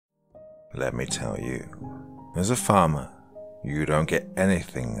Let me tell you, as a farmer, you don't get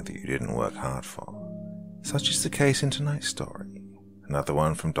anything that you didn't work hard for. Such is the case in tonight's story, another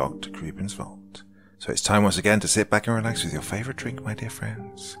one from Dr. Creepin's vault. So it's time once again to sit back and relax with your favorite drink, my dear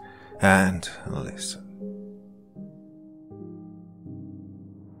friends, and listen.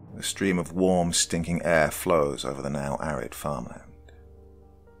 A stream of warm, stinking air flows over the now arid farmland.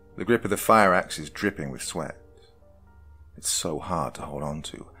 The grip of the fire axe is dripping with sweat. It's so hard to hold on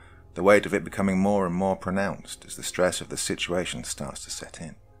to, the weight of it becoming more and more pronounced as the stress of the situation starts to set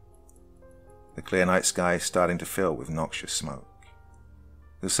in. The clear night sky is starting to fill with noxious smoke.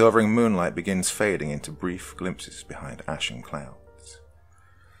 The silvering moonlight begins fading into brief glimpses behind ashen clouds.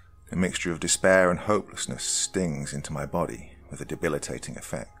 A mixture of despair and hopelessness stings into my body with a debilitating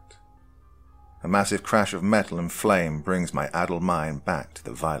effect. A massive crash of metal and flame brings my addled mind back to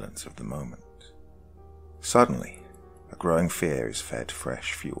the violence of the moment. Suddenly, a growing fear is fed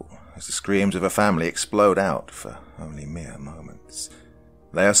fresh fuel as the screams of a family explode out for only mere moments.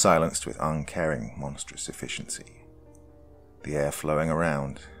 They are silenced with uncaring, monstrous efficiency. The air flowing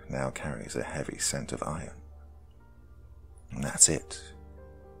around now carries a heavy scent of iron. And that's it.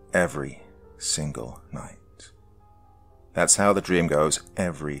 Every single night. That's how the dream goes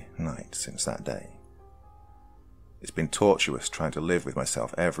every night since that day. It's been tortuous trying to live with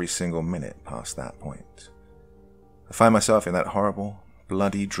myself every single minute past that point. I find myself in that horrible,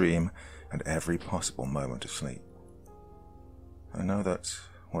 bloody dream at every possible moment of sleep. I know that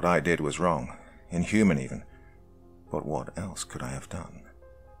what I did was wrong, inhuman even, but what else could I have done?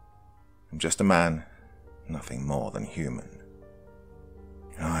 I'm just a man, nothing more than human.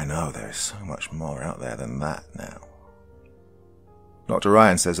 I know there is so much more out there than that now. Dr.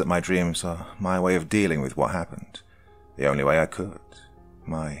 Ryan says that my dreams are my way of dealing with what happened, the only way I could.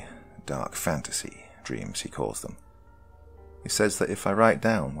 My dark fantasy dreams, he calls them. He says that if I write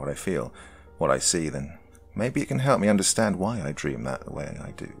down what I feel, what I see, then maybe it can help me understand why I dream that way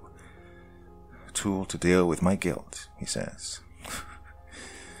I do. A tool to deal with my guilt, he says.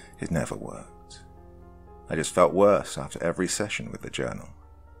 It never worked. I just felt worse after every session with the journal.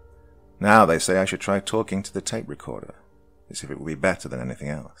 Now they say I should try talking to the tape recorder, as if it would be better than anything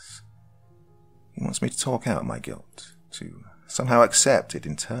else. He wants me to talk out my guilt, to somehow accept it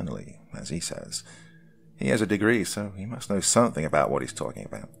internally, as he says. He has a degree, so he must know something about what he's talking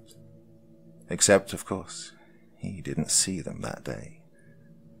about. Except, of course, he didn't see them that day.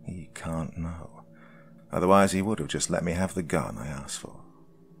 He can't know. Otherwise he would have just let me have the gun I asked for.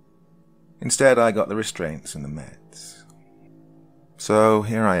 Instead, I got the restraints and the meds. So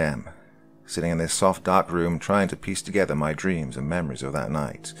here I am, sitting in this soft, dark room trying to piece together my dreams and memories of that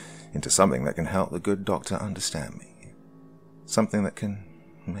night into something that can help the good doctor understand me. Something that can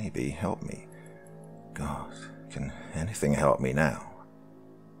maybe help me. God, can anything help me now?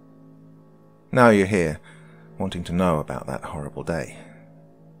 Now you're here, wanting to know about that horrible day.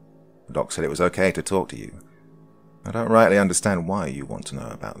 The doc said it was okay to talk to you. I don't rightly understand why you want to know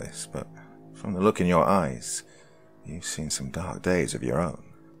about this, but from the look in your eyes, you've seen some dark days of your own.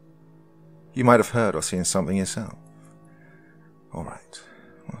 You might have heard or seen something yourself. All right,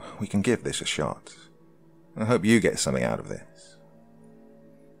 we can give this a shot. I hope you get something out of this.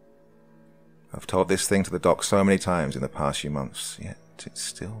 I've told this thing to the doc so many times in the past few months, yet it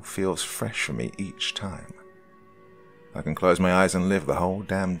still feels fresh for me each time. I can close my eyes and live the whole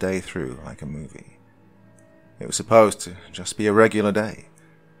damn day through like a movie. It was supposed to just be a regular day.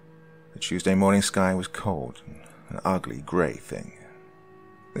 The Tuesday morning sky was cold and an ugly grey thing.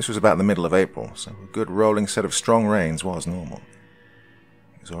 This was about the middle of April, so a good rolling set of strong rains was normal.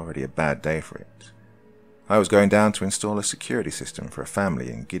 It was already a bad day for it. I was going down to install a security system for a family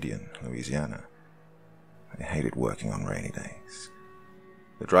in Gideon, Louisiana. I hated working on rainy days.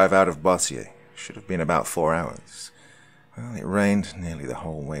 The drive out of Bossier should have been about 4 hours. Well, it rained nearly the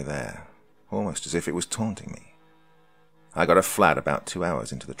whole way there, almost as if it was taunting me. I got a flat about 2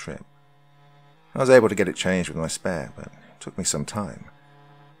 hours into the trip. I was able to get it changed with my spare, but it took me some time.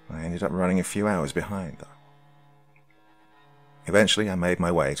 I ended up running a few hours behind, though. Eventually, I made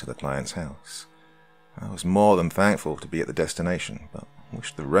my way to the client's house. I was more than thankful to be at the destination, but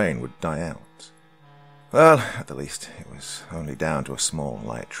wished the rain would die out. Well, at the least, it was only down to a small,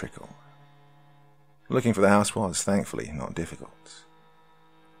 light trickle. Looking for the house was, thankfully, not difficult.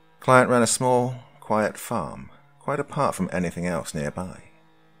 The client ran a small, quiet farm, quite apart from anything else nearby.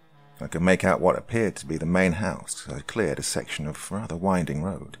 I could make out what appeared to be the main house as I cleared a section of rather winding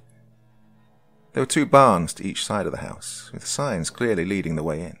road. There were 2 barns to each side of the house, with signs clearly leading the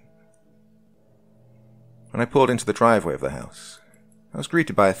way in. When I pulled into the driveway of the house, I was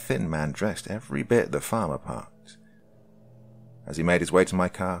greeted by a thin man dressed every bit the farmer part. As he made his way to my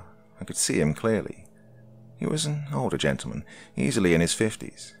car, I could see him clearly. He was an older gentleman, easily in his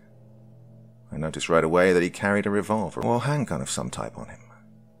 50s. I noticed right away that he carried a revolver or handgun of some type on him.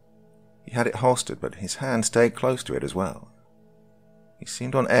 He had it holstered, but his hand stayed close to it as well. He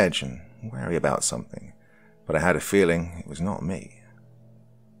seemed on edge and wary about something, but I had a feeling it was not me.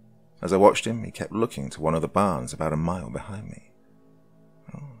 As I watched him, he kept looking to one of the barns about a mile behind me.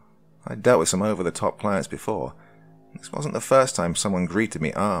 I'd dealt with some over-the-top clients before. This wasn't the first time someone greeted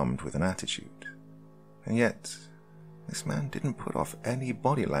me armed with an attitude. And yet, this man didn't put off any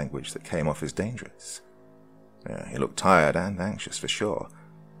body language that came off as dangerous. He looked tired and anxious for sure,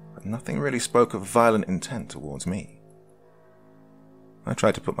 but nothing really spoke of violent intent towards me. I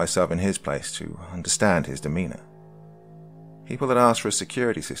tried to put myself in his place to understand his demeanor. People that ask for a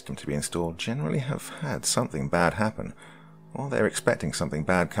security system to be installed generally have had something bad happen, or they're expecting something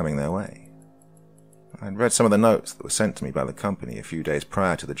bad coming their way. I'd read some of the notes that were sent to me by the company a few days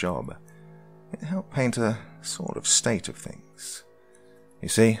prior to the job. It helped paint a sort of state of things. You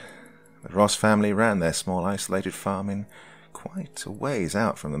see, the Ross family ran their small isolated farm in quite a ways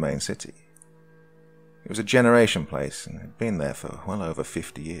out from the main city. It was a generation place and had been there for well over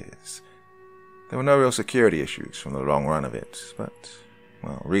 50 years. There were no real security issues from the long run of it, but,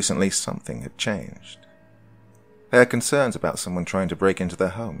 well, recently something had changed. They had concerns about someone trying to break into their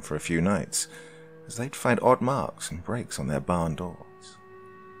home for a few nights, as they'd find odd marks and breaks on their barn doors.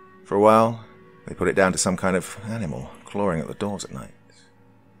 For a while, they put it down to some kind of animal clawing at the doors at night.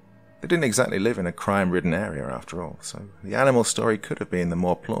 They didn't exactly live in a crime-ridden area after all, so the animal story could have been the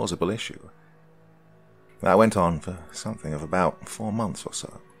more plausible issue. That went on for something of about 4 months or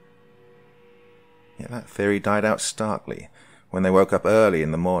so. Yet that theory died out starkly when they woke up early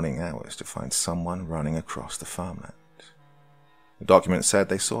in the morning hours to find someone running across the farmland. The document said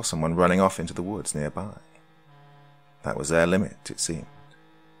they saw someone running off into the woods nearby. That was their limit, it seemed.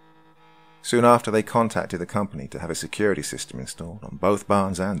 Soon after, they contacted the company to have a security system installed on both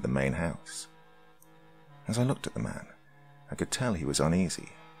barns and the main house. As I looked at the man, I could tell he was uneasy,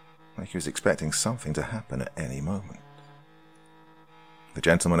 like he was expecting something to happen at any moment. The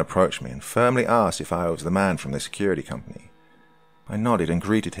gentleman approached me and firmly asked if I was the man from the security company. I nodded and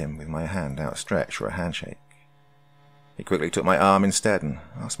greeted him with my hand outstretched for a handshake. He quickly took my arm instead and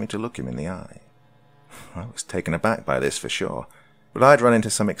asked me to look him in the eye. I was taken aback by this for sure, but I'd run into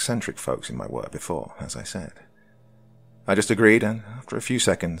some eccentric folks in my work before, as I said. I just agreed, and after a few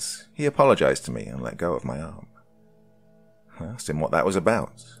seconds, he apologized to me and let go of my arm. I asked him what that was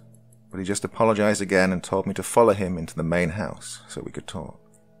about, but he just apologized again and told me to follow him into the main house so we could talk.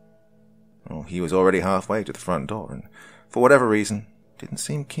 Well, he was already halfway to the front door and, for whatever reason, didn't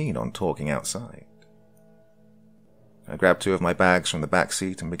seem keen on talking outside. I grabbed 2 of my bags from the back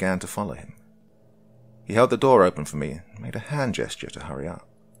seat and began to follow him. He held the door open for me and made a hand gesture to hurry up.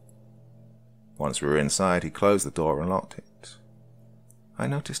 Once we were inside, he closed the door and locked it. I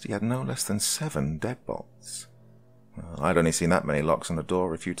noticed he had no less than 7 deadbolts. Well, I'd only seen that many locks on a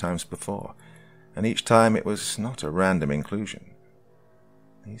door a few times before, and each time it was not a random inclusion.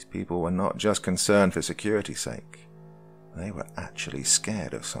 These people were not just concerned for security's sake. They were actually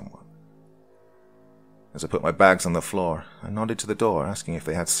scared of someone. As I put my bags on the floor, I nodded to the door, asking if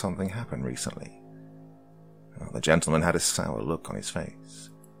they had something happen recently. Well, the gentleman had a sour look on his face.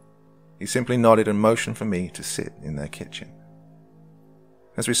 He simply nodded and motioned for me to sit in their kitchen.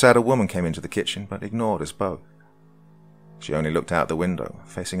 As we sat, a woman came into the kitchen, but ignored us both. She only looked out the window,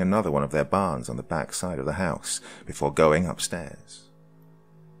 facing another one of their barns on the back side of the house, before going upstairs.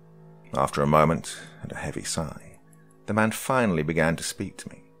 After a moment, and a heavy sigh, the man finally began to speak to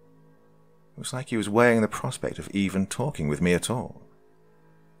me. It was like he was weighing the prospect of even talking with me at all.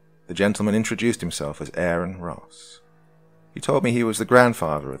 The gentleman introduced himself as Aaron Ross. He told me he was the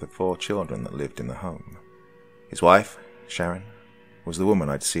grandfather of the 4 children that lived in the home. His wife, Sharon, was the woman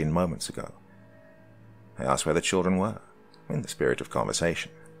I'd seen moments ago. I asked where the children were, in the spirit of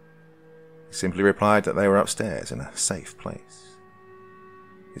conversation. He simply replied that they were upstairs in a safe place.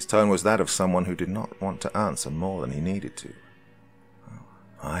 His tone was that of someone who did not want to answer more than he needed to.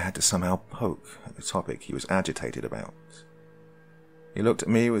 I had to somehow poke at the topic he was agitated about. He looked at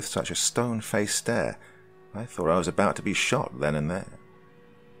me with such a stone-faced stare, I thought I was about to be shot then and there.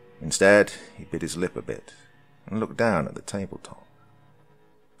 Instead, he bit his lip a bit and looked down at the tabletop.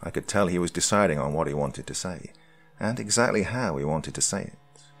 I could tell he was deciding on what he wanted to say, and exactly how he wanted to say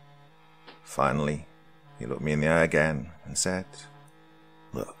it. Finally, he looked me in the eye again and said,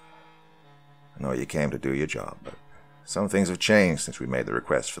 "Look, I know you came to do your job, but some things have changed since we made the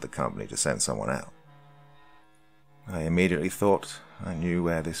request for the company to send someone out." I immediately thought I knew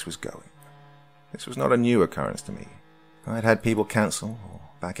where this was going. This was not a new occurrence to me. I'd had people cancel or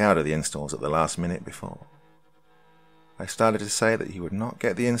back out of the installs at the last minute before. I started to say that he would not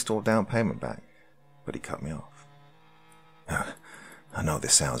get the install down payment back, but he cut me off. I know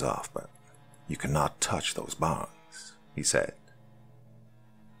this sounds off, but you cannot touch those barns, he said.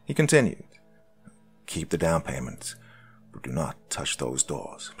 He continued, keep the down payments, but do not touch those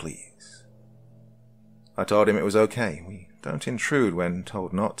doors, please. I told him it was okay. We don't intrude when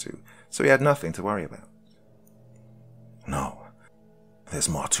told not to, so he had nothing to worry about. No, there's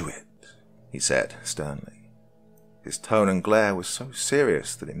more to it, he said sternly. His tone and glare was so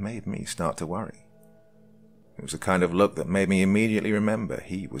serious that it made me start to worry. It was the kind of look that made me immediately remember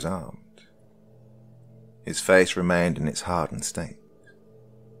he was armed. His face remained in its hardened state.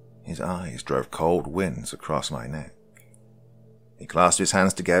 His eyes drove cold winds across my neck. He clasped his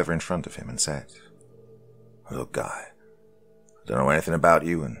hands together in front of him and said, Look, Guy, I don't know anything about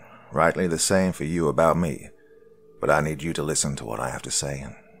you, and rightly the same for you about me, but I need you to listen to what I have to say,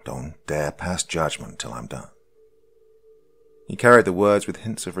 and don't dare pass judgment till I'm done. He carried the words with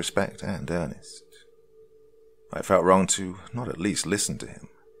hints of respect and earnest. I felt wrong to not at least listen to him,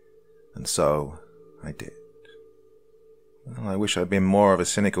 and so I did. Well, I wish I'd been more of a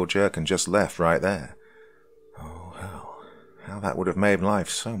cynical jerk and just left right there. Oh, hell, how that would have made life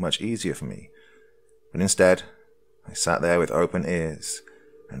so much easier for me. But instead, I sat there with open ears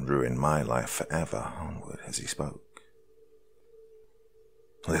and ruined my life forever onward as he spoke.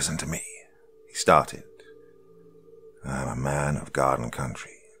 Listen to me, he started. I'm a man of God and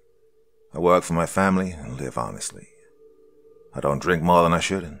country. I work for my family and live honestly. I don't drink more than I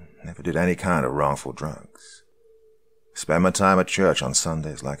should and never did any kind of wrongful drugs. Spend my time at church on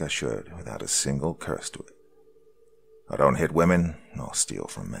Sundays like I should, without a single curse to it. I don't hit women nor steal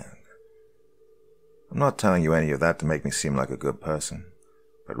from men. I'm not telling you any of that to make me seem like a good person,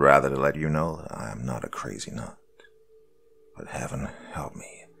 but rather to let you know that I am not a crazy nut. But heaven help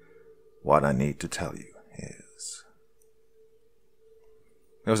me, what I need to tell you is...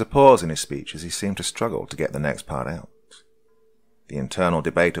 There was a pause in his speech as he seemed to struggle to get the next part out. The internal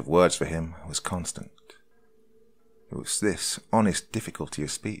debate of words for him was constant. It was this honest difficulty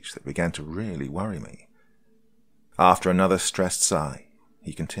of speech that began to really worry me. After another stressed sigh,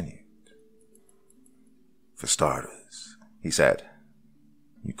 he continued. For starters, he said,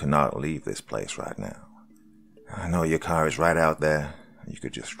 you cannot leave this place right now. I know your car is right out there, and you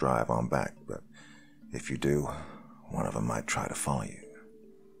could just drive on back, but if you do, one of them might try to follow you.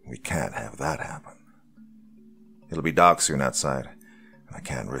 We can't have that happen. It'll be dark soon outside, and I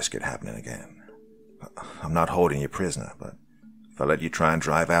can't risk it happening again. I'm not holding you prisoner, but if I let you try and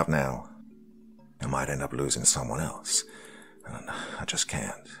drive out now, I might end up losing someone else, and I just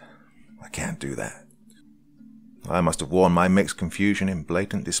can't. I can't do that. I must have worn my mixed confusion in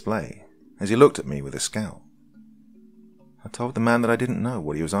blatant display, as he looked at me with a scowl. I told the man that I didn't know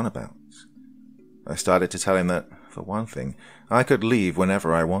what he was on about. I started to tell him that, for one thing, I could leave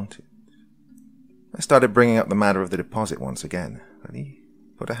whenever I wanted. I started bringing up the matter of the deposit once again, but he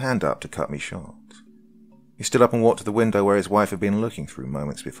put a hand up to cut me short. He stood up and walked to the window where his wife had been looking through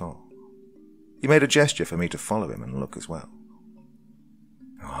moments before. He made a gesture for me to follow him and look as well.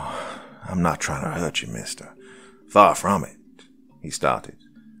 Oh, I'm not trying to hurt you, mister. Far from it, he started.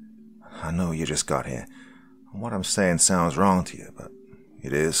 I know you just got here, and what I'm saying sounds wrong to you, but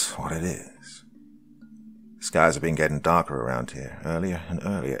it is what it is. The skies have been getting darker around here, earlier and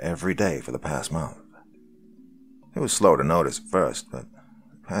earlier every day for the past month. It was slow to notice at first, but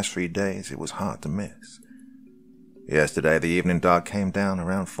the past 3 days it was hard to miss. Yesterday the evening dark came down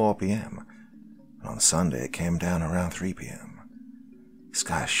around 4 p.m., and on Sunday it came down around 3 p.m. The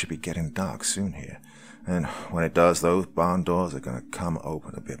skies should be getting dark soon here, and when it does, those barn doors are going to come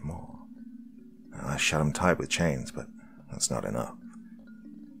open a bit more. I shut them tight with chains, but that's not enough.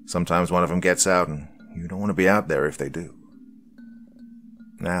 Sometimes one of them gets out, and you don't want to be out there if they do.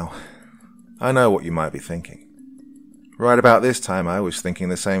 Now, I know what you might be thinking. Right about this time, I was thinking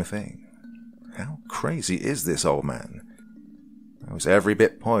the same thing. How crazy is this old man? I was every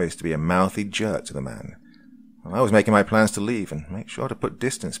bit poised to be a mouthy jerk to the man. I was making my plans to leave and make sure to put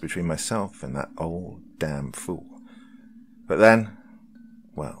distance between myself and that old damn fool. But then,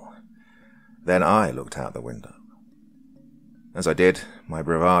 well, then I looked out the window. As I did, my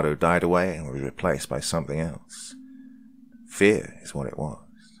bravado died away and was replaced by something else. Fear is what it was.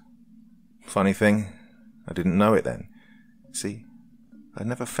 Funny thing, I didn't know it then. See, I'd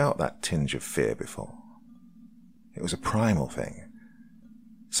never felt that tinge of fear before. It was a primal thing.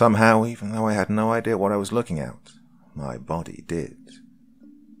 Somehow, even though I had no idea what I was looking at, my body did.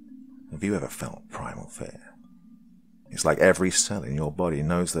 Have you ever felt primal fear? It's like every cell in your body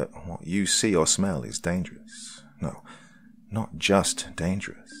knows that what you see or smell is dangerous. No, Not just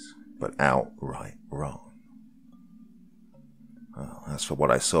dangerous, but outright wrong. Well, as for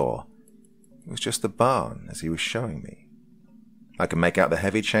what I saw, it was just the barn as he was showing me. I could make out the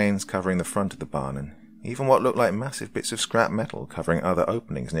heavy chains covering the front of the barn, and even what looked like massive bits of scrap metal covering other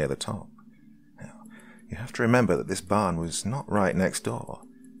openings near the top. Now, you have to remember that this barn was not right next door.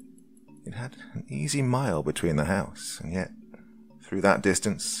 It had an easy mile between the house, and yet, through that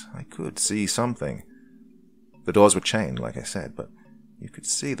distance, I could see something. The doors were chained, like I said, but you could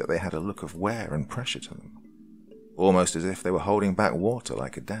see that they had a look of wear and pressure to them, almost as if they were holding back water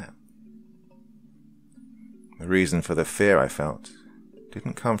like a dam. The reason for the fear I felt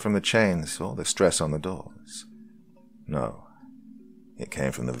didn't come from the chains or the stress on the doors. No, it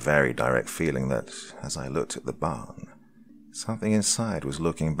came from the very direct feeling that, as I looked at the barn, something inside was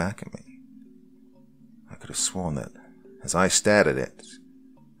looking back at me. I could have sworn that, as I stared at it,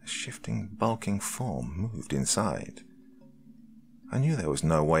 a shifting, bulking form moved inside. I knew there was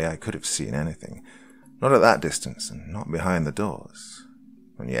no way I could have seen anything, not at that distance and not behind the doors,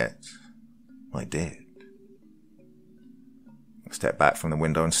 and yet I did. I stepped back from the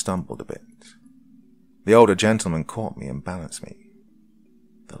window and stumbled a bit. The older gentleman caught me and balanced me.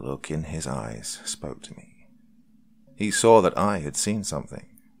 The look in his eyes spoke to me. He saw that I had seen something.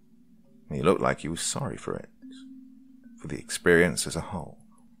 He looked like he was sorry for it, for the experience as a whole.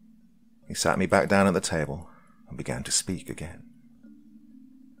 He sat me back down at the table and began to speak again.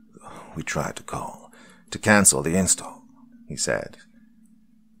 "We tried to call, to cancel the install," he said.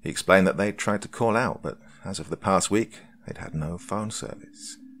 He explained that they'd tried to call out, but as of the past week, they'd had no phone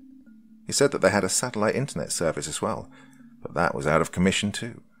service. He said that they had a satellite internet service as well, but that was out of commission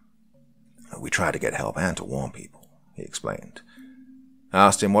too. "We tried to get help and to warn people," he explained. I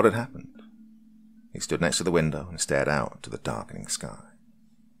asked him what had happened. He stood next to the window and stared out to the darkening sky.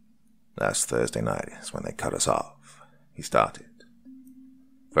 "Last Thursday night is when they cut us off," he started.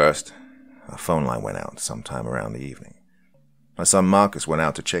 "First, our phone line went out sometime around the evening. My son Marcus went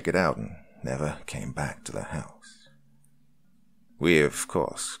out to check it out and never came back to the house. We, of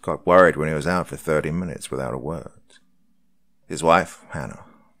course, got worried when he was out for 30 minutes without a word. His wife, Hannah,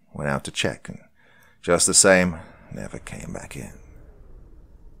 went out to check and, just the same, never came back in.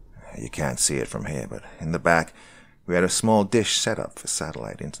 You can't see it from here, but in the back, we had a small dish set up for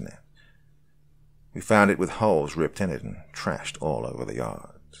satellite internet. We found it with holes ripped in it and trashed all over the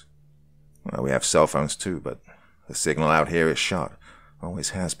yard. Well, we have cell phones too, but the signal out here is shot, always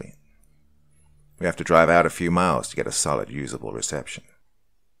has been. We have to drive out a few miles to get a solid, usable reception.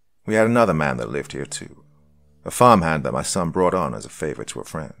 We had another man that lived here too, a farmhand that my son brought on as a favor to a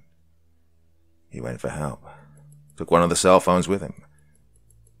friend. He went for help, took one of the cell phones with him.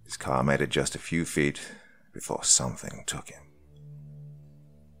 His car made it just a few feet before something took him."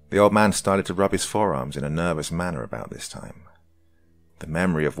 The old man started to rub his forearms in a nervous manner about this time. The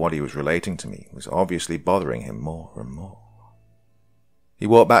memory of what he was relating to me was obviously bothering him more and more. He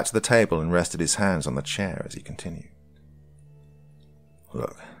walked back to the table and rested his hands on the chair as he continued.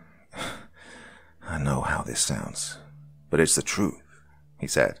 "Look, I know how this sounds, but it's the truth," he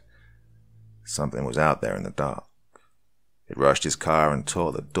said. "Something was out there in the dark. It rushed his car and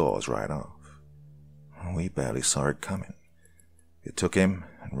tore the doors right off. We barely saw it coming. It took him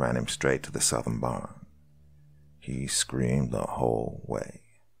and ran him straight to the southern barn. He screamed the whole way.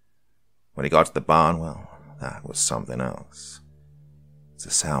 When he got to the barn, well, that was something else. It's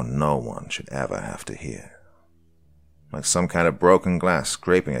a sound no one should ever have to hear. Like some kind of broken glass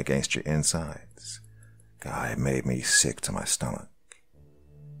scraping against your insides. God, it made me sick to my stomach.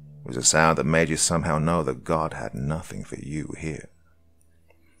 It was a sound that made you somehow know that God had nothing for you here.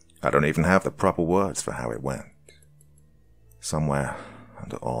 I don't even have the proper words for how it went. Somewhere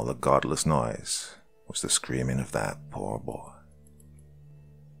under all the godless noise was the screaming of that poor boy."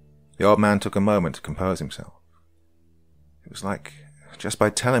 The old man took a moment to compose himself. It was like, just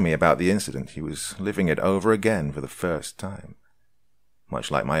by telling me about the incident, he was living it over again for the first time. Much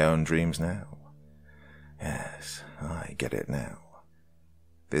like my own dreams now. Yes, I get it now.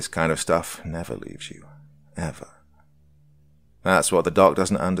 This kind of stuff never leaves you, ever. That's what the doc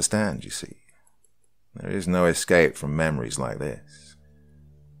doesn't understand, you see. There is no escape from memories like this.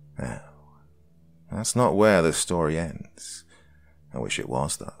 Now, that's not where the story ends. I wish it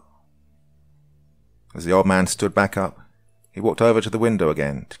was, though. As the old man stood back up, he walked over to the window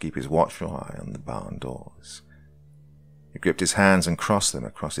again to keep his watchful eye on the barn doors. He gripped his hands and crossed them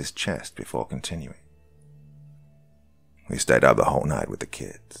across his chest before continuing. "We stayed up the whole night with the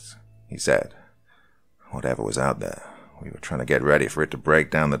kids," he said. "Whatever was out there, we were trying to get ready for it to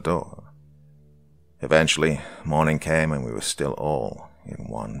break down the door. Eventually, morning came and we were still all in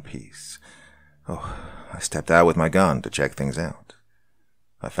one piece. Oh, I stepped out with my gun to check things out.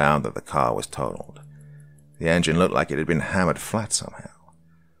 I found that the car was totaled. The engine looked like it had been hammered flat somehow.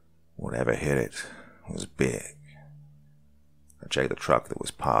 Whatever hit it was big. I checked the truck that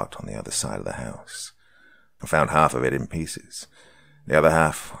was parked on the other side of the house. I found half of it in pieces. The other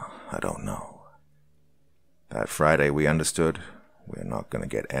half, I don't know. That Friday we understood we're not going to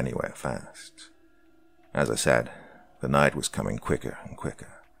get anywhere fast. As I said, the night was coming quicker and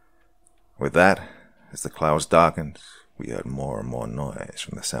quicker. With that, as the clouds darkened, we heard more and more noise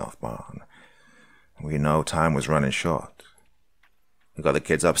from the south barn. We knew time was running short. We got the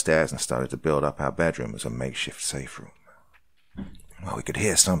kids upstairs and started to build up our bedroom as a makeshift safe room. Well, we could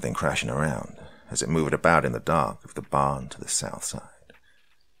hear something crashing around as it moved about in the dark of the barn to the south side.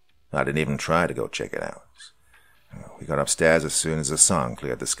 I didn't even try to go check it out. We got upstairs as soon as the sun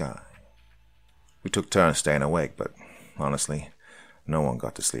cleared the sky. We took turns staying awake, but honestly, no one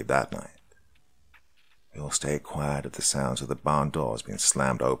got to sleep that night. We all stayed quiet at the sounds of the barn doors being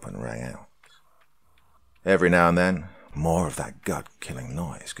slammed open rang out. Every now and then, more of that gut-killing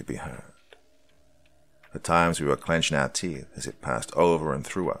noise could be heard. At times we were clenching our teeth as it passed over and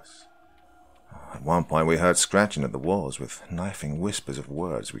through us. At one point we heard scratching at the walls with knifing whispers of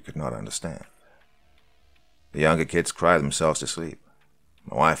words we could not understand. The younger kids cried themselves to sleep.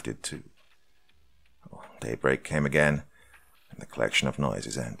 My wife did too. Daybreak came again, and the collection of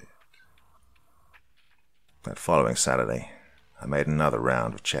noises ended. That following Saturday, I made another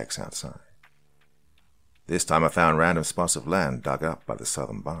round of checks outside. This time I found random spots of land dug up by the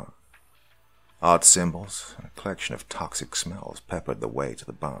southern barn. Odd symbols and a collection of toxic smells peppered the way to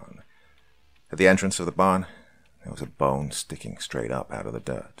the barn. At the entrance of the barn, there was a bone sticking straight up out of the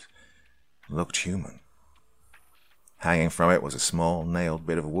dirt. It looked human. Hanging from it was a small, nailed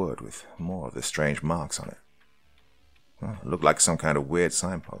bit of wood with more of the strange marks on it. Well, it looked like some kind of weird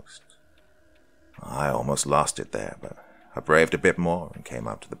signpost. I almost lost it there, but I braved a bit more and came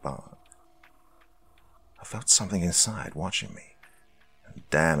up to the barn. I felt something inside watching me, and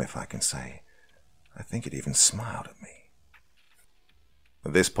damn if I can say, I think it even smiled at me.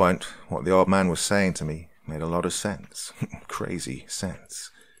 At this point, what the old man was saying to me made a lot of sense. Crazy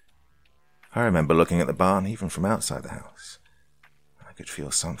sense. I remember looking at the barn even from outside the house. I could feel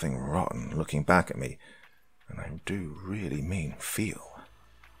something rotten looking back at me, and I do really mean feel.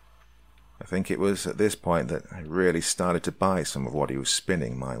 I think it was at this point that I really started to buy some of what he was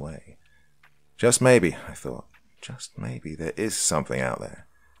spinning my way. Just maybe, I thought, just maybe there is something out there.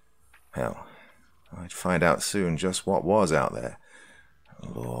 Hell, I'd find out soon just what was out there.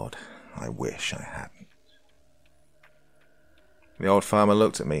 Lord, I wish I hadn't. The old farmer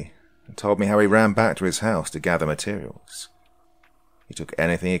looked at me and told me how he ran back to his house to gather materials. He took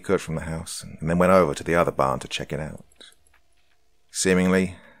anything he could from the house and then went over to the other barn to check it out.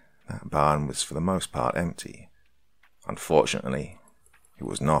 Seemingly, that barn was for the most part empty. Unfortunately, it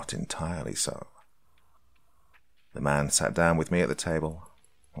was not entirely so. The man sat down with me at the table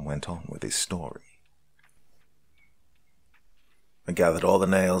and went on with his story. I gathered all the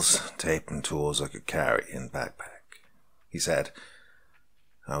nails, tape, and tools I could carry in the backpack. He said,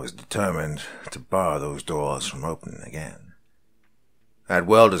 I was determined to bar those doors from opening again. I had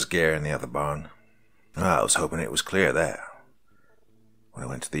welder's gear in the other barn. I was hoping it was clear there. When I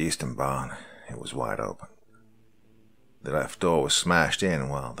went to the eastern barn, it was wide open. The left door was smashed in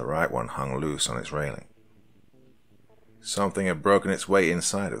while the right one hung loose on its railing. Something had broken its way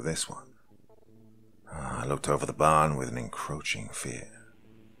inside of this one. I looked over the barn with an encroaching fear.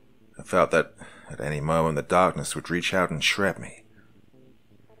 I felt that at any moment the darkness would reach out and shred me.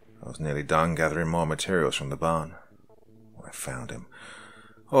 I was nearly done gathering more materials from the barn when I found him,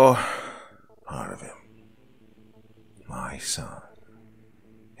 or part of him. My son.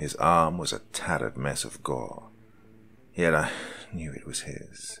 His arm was a tattered mess of gore, yet I knew it was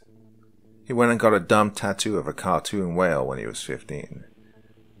his. He went and got a dumb tattoo of a cartoon whale when he was 15.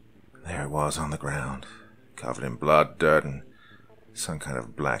 There it was on the ground, covered in blood, dirt, and some kind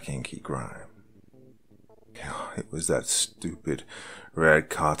of black inky grime. It was that stupid red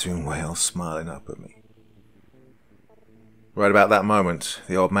cartoon whale smiling up at me. Right about that moment,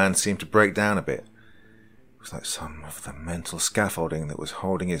 the old man seemed to break down a bit. It was like some of the mental scaffolding that was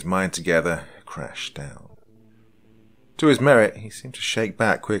holding his mind together crashed down. To his merit, he seemed to shake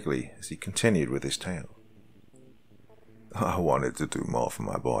back quickly as he continued with his tale. I wanted to do more for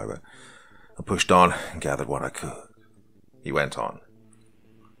my boy, but I pushed on and gathered what I could. He went on.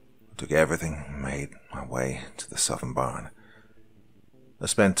 I took everything and made my way to the southern barn. I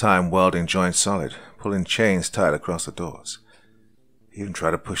spent time welding joints solid, pulling chains tight across the doors. I even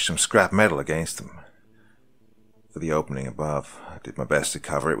tried to push some scrap metal against them. For the opening above, I did my best to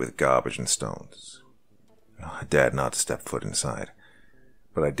cover it with garbage and stones. I dared not step foot inside,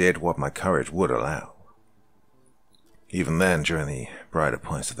 but I did what my courage would allow. Even then, during the brighter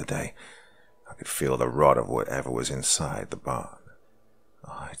points of the day, I could feel the rot of whatever was inside the barn.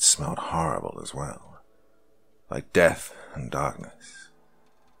 Oh, it smelled horrible as well, like death and darkness.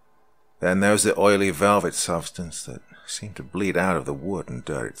 Then there was the oily velvet substance that seemed to bleed out of the wood and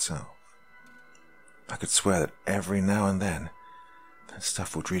dirt itself. I could swear that every now and then, that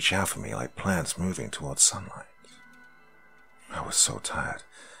stuff would reach out for me like plants moving towards sunlight. I was so tired.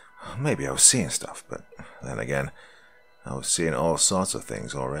 Maybe I was seeing stuff, but then again, I was seeing all sorts of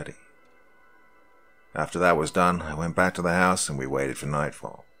things already. After that was done, I went back to the house and we waited for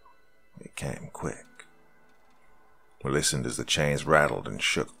nightfall. It came quick. We listened as the chains rattled and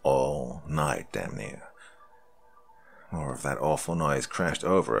shook all night, damn near. More of that awful noise crashed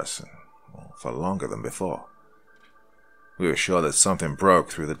over us, and for longer than before. We were sure that something broke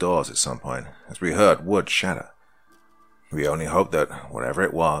through the doors at some point, as we heard wood shatter. We only hoped that whatever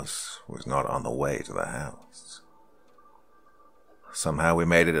it was not on the way to the house. Somehow we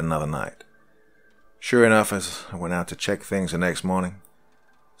made it another night. Sure enough, as I went out to check things the next morning,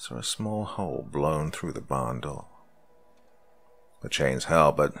 I saw a small hole blown through the barn door. The chains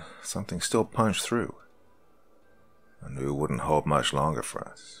held, but something still punched through. I knew it wouldn't hold much longer for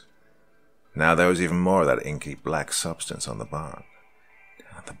us. Now there was even more of that inky black substance on the barn.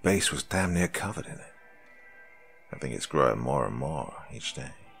 The base was damn near covered in it. I think it's growing more and more each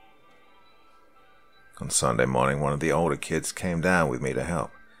day. On Sunday morning, one of the older kids came down with me to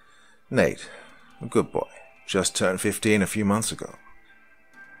help. Nate, a good boy, just turned 15 a few months ago.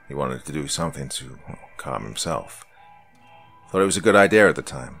 He wanted to do something to calm himself. Thought it was a good idea at the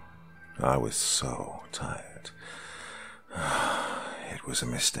time. I was so tired. It was a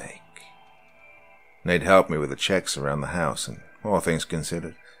mistake. Nate helped me with the checks around the house, and all things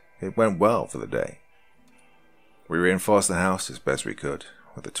considered, it went well for the day. We reinforced the house as best we could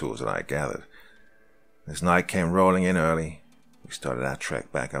with the tools that I gathered. As night came rolling in early, we started our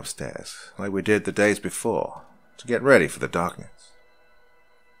trek back upstairs, like we did the days before, to get ready for the darkness.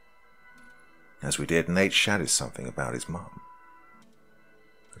 As we did, Nate shouted something about his mom.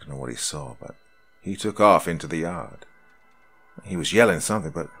 I don't know what he saw, but he took off into the yard. He was yelling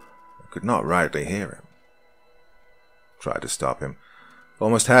something, but I could not rightly hear him. Tried to stop him.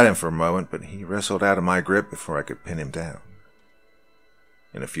 Almost had him for a moment, but he wrestled out of my grip before I could pin him down.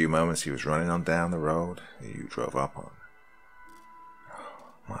 In a few moments, he was running on down the road that you drove up on.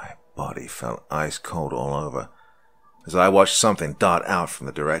 My body felt ice cold all over as I watched something dart out from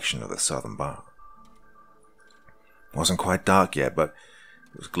the direction of the southern barn. It wasn't quite dark yet, but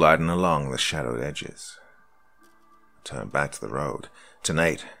it was gliding along the shadowed edges. I turned back to the road, to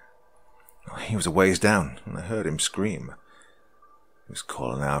Nate. He was a ways down, and I heard him scream. He was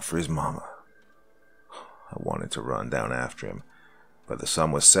calling out for his mama. I wanted to run down after him, but the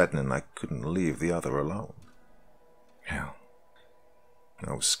sun was setting and I couldn't leave the other alone. Hell,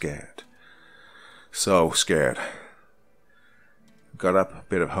 I was scared. So scared. Got up a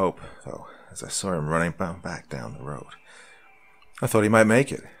bit of hope, though, as I saw him running back down the road. I thought he might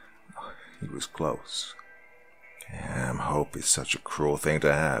make it. He was close. Damn, hope is such a cruel thing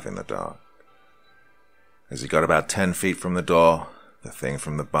to have in the dark. As he got about 10 feet from the door, the thing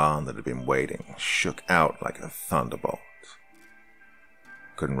from the barn that had been waiting shook out like a thunderbolt.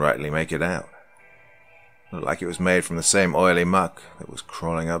 Couldn't rightly make it out. Looked like it was made from the same oily muck that was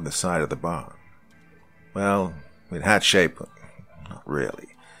crawling up the side of the barn. Well, it had shape, but not really.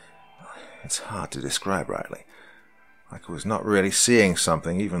 It's hard to describe rightly. Like I was not really seeing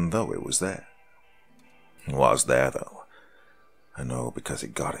something even though it was there. It was there, though. I know because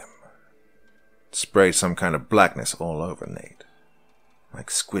it got him. It sprayed some kind of blackness all over Nate. Like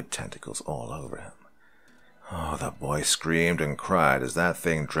squid tentacles all over him. Oh, the boy screamed and cried as that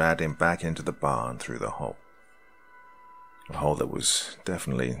thing dragged him back into the barn through the hole. A hole that was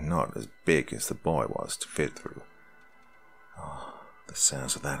definitely not as big as the boy was to fit through. Oh, the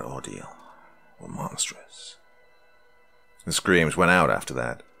sounds of that ordeal were monstrous. The screams went out after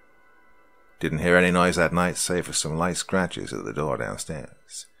that. Didn't hear any noise that night save for some light scratches at the door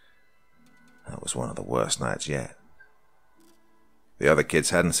downstairs. That was one of the worst nights yet. The other kids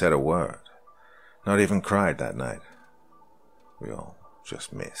hadn't said a word, not even cried that night. We all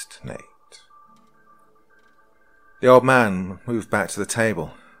just missed Nate. The old man moved back to the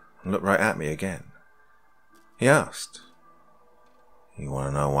table and looked right at me again. He asked, "You want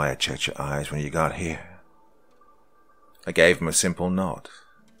to know why I checked your eyes when you got here?" I gave him a simple nod.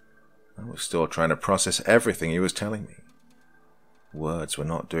 I was still trying to process everything he was telling me. Words were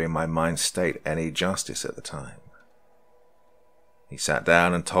not doing my mind state any justice at the time. He sat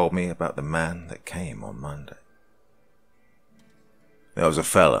down and told me about the man that came on Monday. "There was a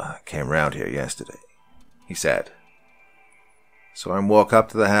fella came round here yesterday," he said. Saw him walk up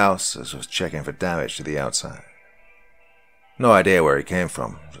to the house as I was checking for damage to the outside. No idea where he came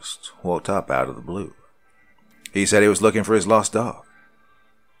from, just walked up out of the blue. He said he was looking for his lost dog.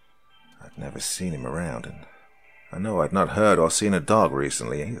 I'd never seen him around, and I know I'd not heard or seen a dog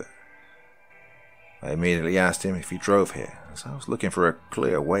recently either. I immediately asked him if he drove here, as I was looking for a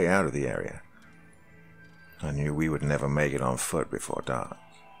clear way out of the area. I knew we would never make it on foot before dark.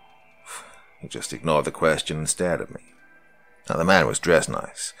 He just ignored the question and stared at me. Now, the man was dressed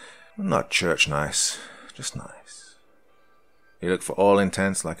nice. Not church nice, just nice. He looked for all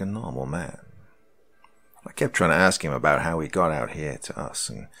intents like a normal man. I kept trying to ask him about how he got out here to us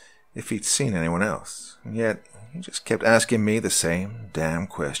and if he'd seen anyone else, and yet he just kept asking me the same damn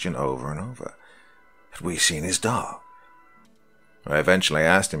question over and over. Had we seen his dog? I eventually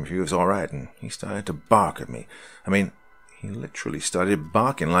asked him if he was all right, and he started to bark at me. I mean, he literally started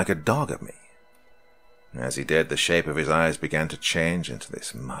barking like a dog at me. As he did, the shape of his eyes began to change into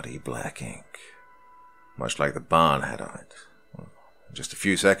this muddy black ink, much like the barn had on it. In just a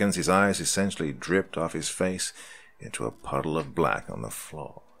few seconds, his eyes essentially dripped off his face into a puddle of black on the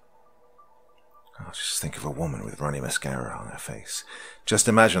floor. Oh, just think of a woman with runny mascara on her face. Just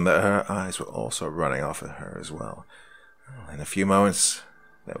imagine that her eyes were also running off of her as well. In a few moments,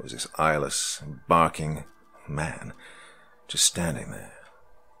 there was this eyeless, barking man just standing there.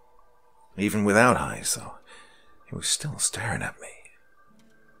 Even without eyes, though, he was still staring at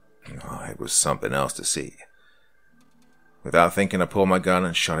me. Oh, it was something else to see. Without thinking, I pulled my gun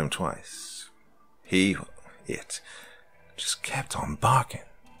and shot him twice. It, just kept on barking.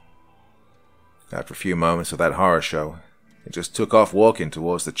 After a few moments of that horror show, he just took off walking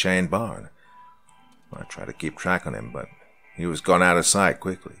towards the chained barn. I tried to keep track on him, but he was gone out of sight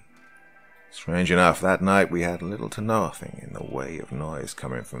quickly. Strange enough, that night we had little to nothing in the way of noise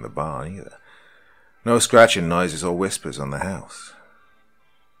coming from the barn either. No scratching noises or whispers on the house.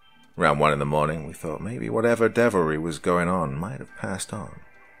 Around 1 a.m, we thought maybe whatever devilry was going on might have passed on.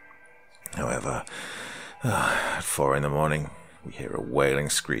 However, at 4 a.m, we hear a wailing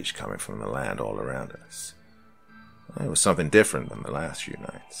screech coming from the land all around us. It was something different than the last few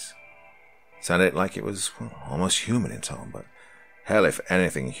nights. It sounded like it was almost human in tone, but hell, if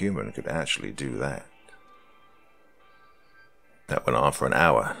anything human could actually do that. That went on for an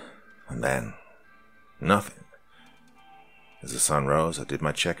hour, and then nothing. As the sun rose, I did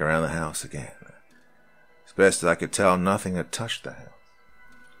my check around the house again. As best as I could tell, nothing had touched the house.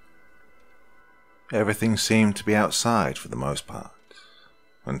 Everything seemed to be outside for the most part,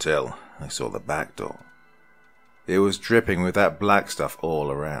 until I saw the back door. It was dripping with that black stuff all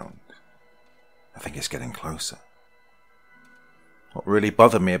around. I think it's getting closer. What really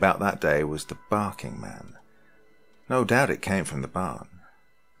bothered me about that day was the barking man. No doubt it came from the barn.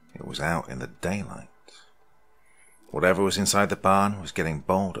 It was out in the daylight. Whatever was inside the barn was getting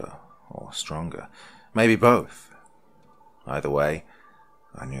bolder or stronger, maybe both. Either way,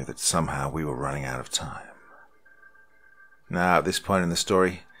 I knew that somehow we were running out of time. Now, at this point in the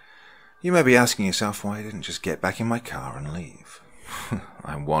story, you may be asking yourself why I didn't just get back in my car and leave.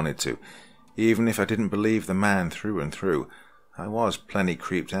 I wanted to. Even if I didn't believe the man through and through, I was plenty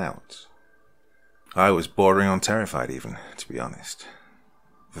creeped out. I was bordering on terrified even, to be honest.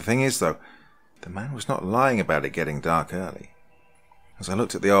 The thing is, though, the man was not lying about it getting dark early. As I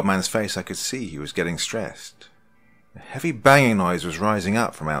looked at the old man's face, I could see he was getting stressed. A heavy banging noise was rising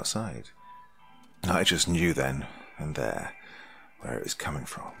up from outside. I just knew then and there where it was coming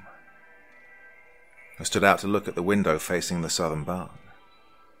from. I stood out to look at the window facing the southern barn.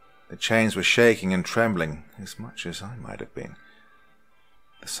 The chains were shaking and trembling as much as I might have been.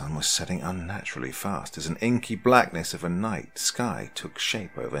 The sun was setting unnaturally fast as an inky blackness of a night sky took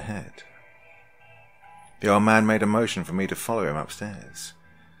shape overhead. The old man made a motion for me to follow him upstairs.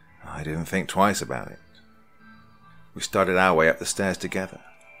 I didn't think twice about it. We started our way up the stairs together.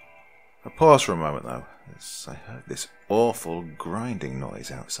 I paused for a moment, though, as I heard this awful grinding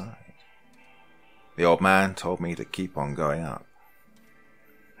noise outside. The old man told me to keep on going up.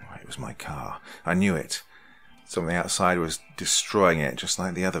 It was my car. I knew it. Something outside was destroying it, just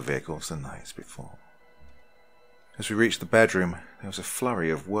like the other vehicles the nights before. As we reached the bedroom, there was a flurry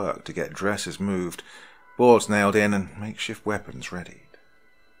of work to get dressers moved, boards nailed in, and makeshift weapons readied.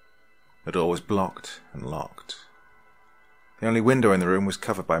 The door was blocked and locked. The only window in the room was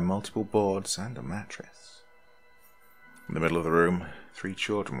covered by multiple boards and a mattress. In the middle of the room, 3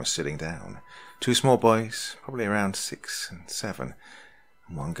 children were sitting down. 2 small boys, probably around 6 and 7,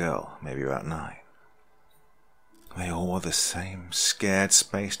 and 1 girl, maybe about 9. They all wore the same scared,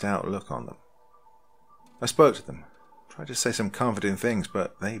 spaced-out look on them. I spoke to them, tried to say some comforting things,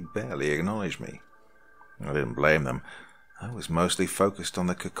 but they barely acknowledged me. I didn't blame them. I was mostly focused on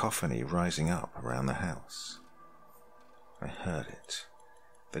the cacophony rising up around the house. I heard it,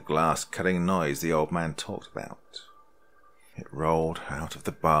 the glass-cutting noise the old man talked about. It rolled out of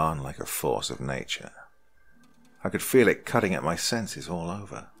the barn like a force of nature. I could feel it cutting at my senses all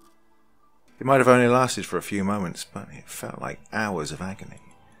over. It might have only lasted for a few moments, but it felt like hours of agony.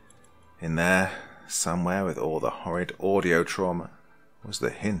 In there, somewhere with all the horrid audio trauma, was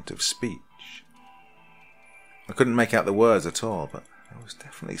the hint of speech. I couldn't make out the words at all, but there was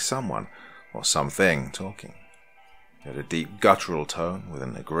definitely someone, or something, talking. It had a deep guttural tone with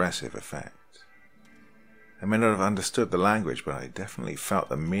an aggressive effect. I may not have understood the language, but I definitely felt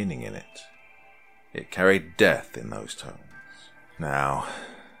the meaning in it. It carried death in those tones. Now,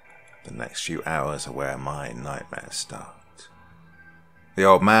 the next few hours are where my nightmares start. The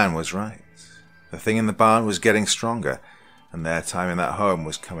old man was right. The thing in the barn was getting stronger, and their time in that home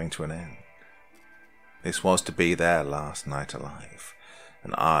was coming to an end. This was to be their last night alive,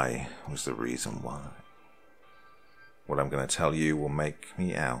 and I was the reason why. What I'm going to tell you will make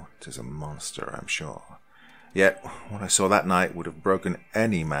me out as a monster, I'm sure. Yet, what I saw that night would have broken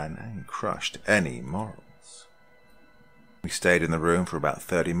any man and crushed any morals. We stayed in the room for about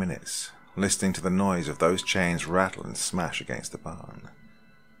 30 minutes, listening to the noise of those chains rattle and smash against the barn.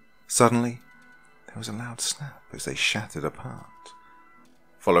 Suddenly, there was a loud snap as they shattered apart.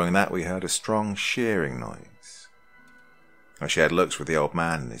 Following that, we heard a strong shearing noise. I shared looks with the old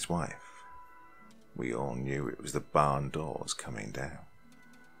man and his wife. We all knew it was the barn doors coming down.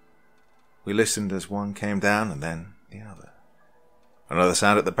 We listened as one came down and then the other. Another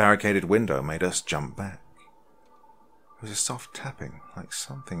sound at the barricaded window made us jump back. It was a soft tapping, like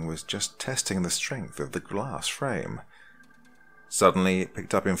something was just testing the strength of the glass frame. Suddenly it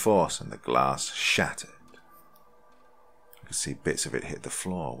picked up in force and the glass shattered. I could see bits of it hit the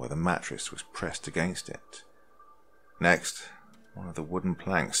floor where the mattress was pressed against it. Next, one of the wooden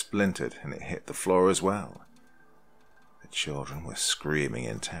planks splintered and it hit the floor as well. The children were screaming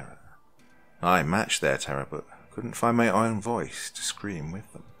in terror. I matched their terror, but couldn't find my own voice to scream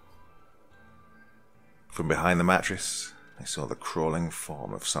with them. From behind the mattress, I saw the crawling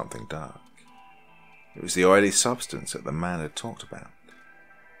form of something dark. It was the oily substance that the man had talked about.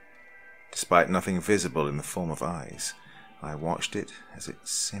 Despite nothing visible in the form of eyes, I watched it as it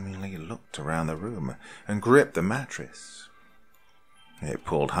seemingly looked around the room and gripped the mattress. It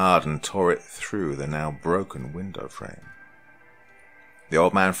pulled hard and tore it through the now broken window frame. The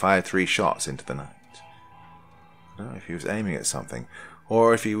old man fired 3 shots into the night. I don't know if he was aiming at something,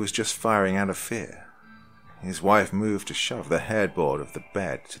 or if he was just firing out of fear. His wife moved to shove the headboard of the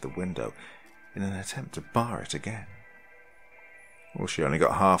bed to the window in an attempt to bar it again. Well, she only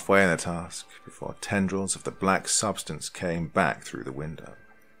got halfway in the task before tendrils of the black substance came back through the window.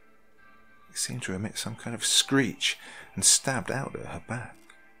 It seemed to emit some kind of screech and stabbed out at her back.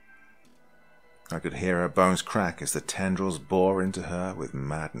 I could hear her bones crack as the tendrils bore into her with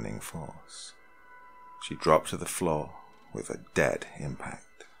maddening force. She dropped to the floor with a dead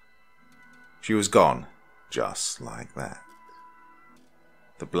impact. She was gone, just like that.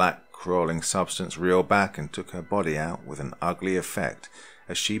 The black, crawling substance reeled back and took her body out with an ugly effect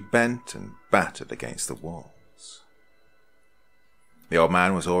as she bent and battered against the walls. The old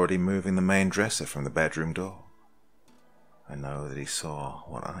man was already moving the main dresser from the bedroom door. I know that he saw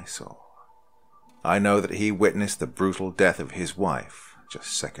what I saw. I know that he witnessed the brutal death of his wife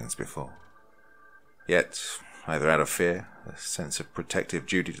just seconds before. Yet, either out of fear, a sense of protective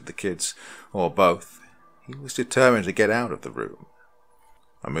duty to the kids, or both, he was determined to get out of the room.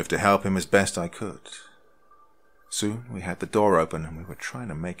 I moved to help him as best I could. Soon we had the door open and we were trying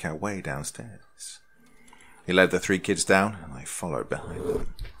to make our way downstairs. He led the 3 kids down and I followed behind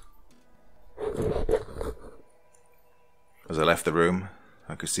them. As I left the room,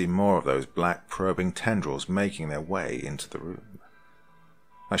 I could see more of those black probing tendrils making their way into the room.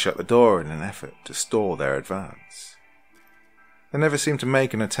 I shut the door in an effort to stall their advance. They never seemed to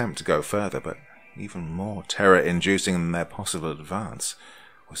make an attempt to go further, but even more terror-inducing than their possible advance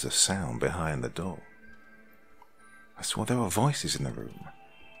was the sound behind the door. I swore there were voices in the room,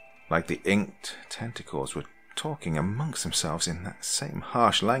 like the inked tentacles were talking amongst themselves in that same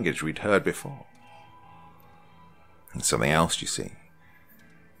harsh language we'd heard before. And something else, you see.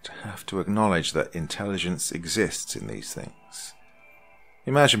 To have to acknowledge that intelligence exists in these things.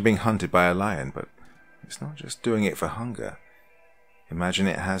 Imagine being hunted by a lion, but it's not just doing it for hunger. Imagine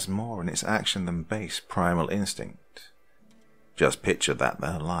it has more in its action than base primal instinct. Just picture that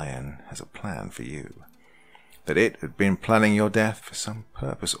the lion has a plan for you. that it had been planning your death for some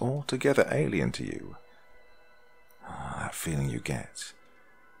purpose altogether alien to you. That feeling you get,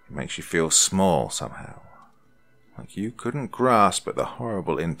 it makes you feel small somehow, like you couldn't grasp at the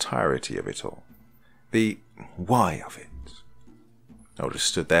horrible entirety of it all, the why of it. I would have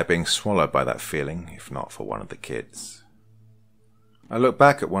stood there being swallowed by that feeling, if not for one of the kids. I looked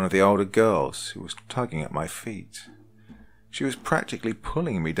back at one of the older girls who was tugging at my feet. She was practically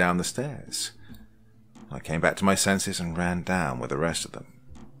pulling me down the stairs. I came back to my senses and ran down with the rest of them.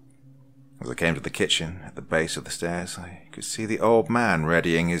 As I came to the kitchen, at the base of the stairs, I could see the old man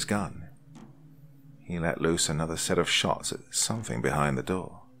readying his gun. He let loose another set of shots at something behind the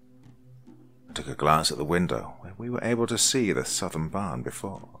door. I took a glance at the window, where we were able to see the southern barn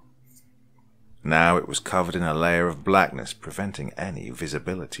before. Now it was covered in a layer of blackness, preventing any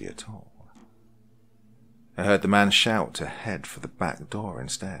visibility at all. I heard the man shout to head for the back door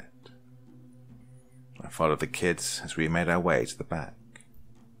instead. I followed the kids as we made our way to the back.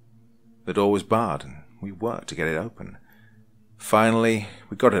 The door was barred, and we worked to get it open. Finally,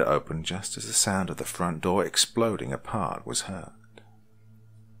 we got it open just as the sound of the front door exploding apart was heard.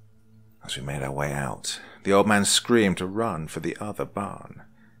 As we made our way out, the old man screamed to run for the other barn.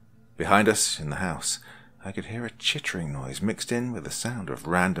 Behind us, in the house, I could hear a chittering noise mixed in with the sound of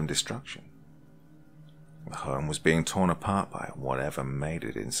random destruction. The home was being torn apart by whatever made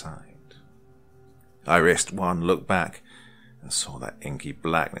it inside. I risked one look back and saw that inky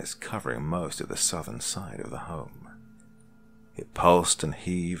blackness covering most of the southern side of the home. It pulsed and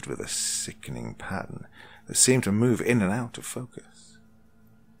heaved with a sickening pattern that seemed to move in and out of focus.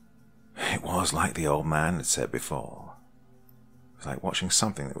 It was like the old man had said before. It was like watching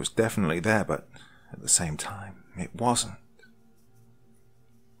something that was definitely there, but at the same time, it wasn't.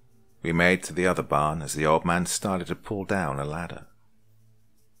 We made to the other barn as the old man started to pull down a ladder.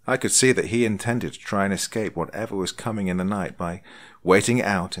 I could see that he intended to try and escape whatever was coming in the night by waiting it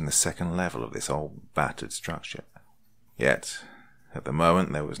out in the second level of this old battered structure. Yet, at the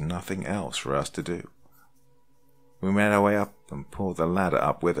moment, there was nothing else for us to do. We made our way up and pulled the ladder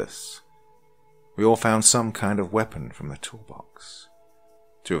up with us. We all found some kind of weapon from the toolbox.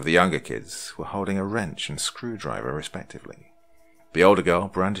 Two of the younger kids were holding a wrench and screwdriver respectively. The older girl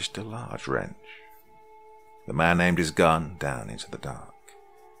brandished a large wrench. The man aimed his gun down into the dark.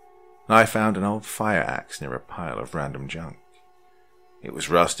 I found an old fire axe near a pile of random junk. It was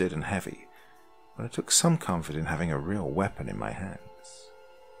rusted and heavy, but I took some comfort in having a real weapon in my hands.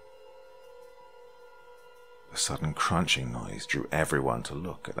 The sudden crunching noise drew everyone to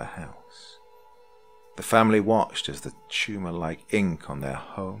look at the house. The family watched as the tumor-like ink on their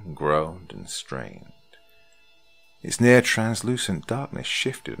home groaned and strained. Its near-translucent darkness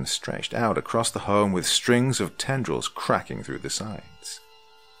shifted and stretched out across the home with strings of tendrils cracking through the sides.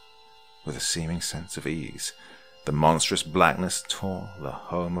 With a seeming sense of ease, the monstrous blackness tore the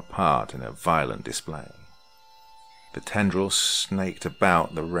home apart in a violent display. The tendrils snaked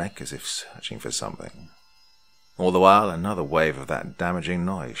about the wreck as if searching for something. All the while, another wave of that damaging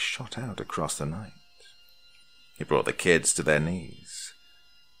noise shot out across the night. It brought the kids to their knees.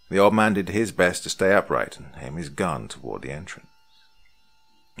 The old man did his best to stay upright and aim his gun toward the entrance.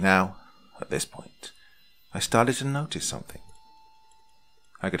 Now, at this point, I started to notice something.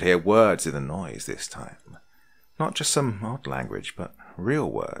 I could hear words in the noise this time. Not just some odd language, but real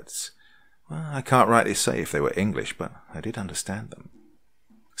words. Well, I can't rightly say if they were English, but I did understand them.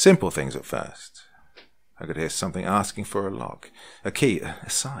 Simple things at first. I could hear something asking for a lock, a key, a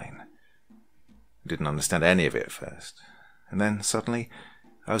sign. I didn't understand any of it at first. And then, suddenly,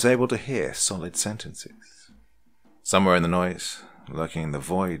 I was able to hear solid sentences. Somewhere in the noise, lurking in the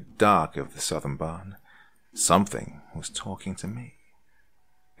void dark of the southern barn, something was talking to me.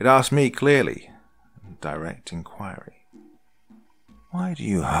 It asked me clearly, in direct inquiry, "Why do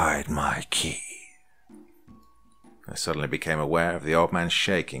you hide my key?" I suddenly became aware of the old man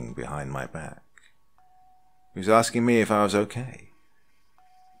shaking behind my back. He was asking me if I was okay.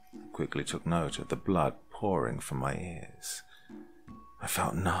 I quickly took note of the blood pouring from my ears. I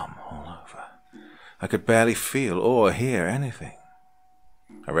felt numb all over. I could barely feel or hear anything.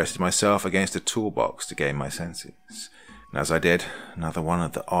 I rested myself against a toolbox to gain my senses. And as I did, another one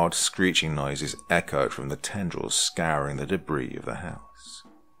of the odd screeching noises echoed from the tendrils scouring the debris of the house.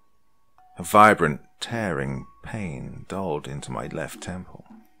 A vibrant, tearing pain dulled into my left temple.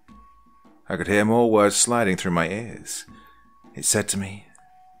 I could hear more words sliding through my ears. It said to me,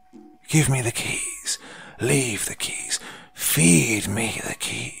 "Give me the keys, leave the keys, feed me the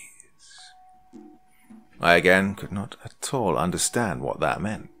keys." I again could not at all understand what that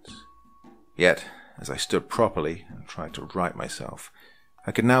meant. Yet, as I stood properly and tried to right myself,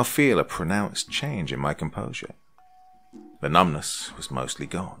 I could now feel a pronounced change in my composure. The numbness was mostly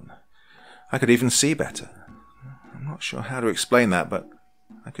gone. I could even see better. I'm not sure how to explain that, but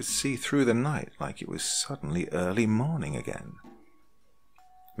I could see through the night like it was suddenly early morning again.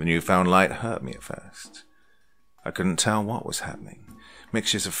 The newfound light hurt me at first. I couldn't tell what was happening.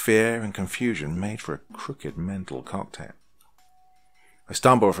 Mixtures of fear and confusion made for a crooked mental cocktail. I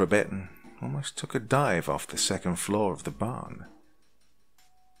stumbled for a bit and almost took a dive off the second floor of the barn.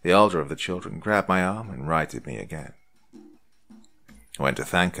 The older of the children grabbed my arm and righted me again. I went to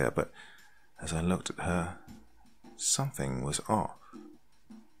thank her, but as I looked at her, something was off.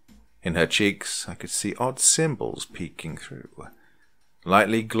 In her cheeks, I could see odd symbols peeking through,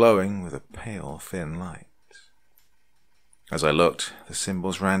 lightly glowing with a pale, thin light. As I looked, the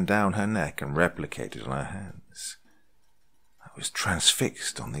symbols ran down her neck and replicated on her hands. I was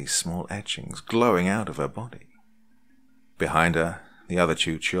transfixed on these small etchings glowing out of her body. Behind her, the other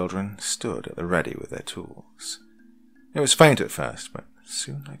two children stood at the ready with their tools. It was faint at first, but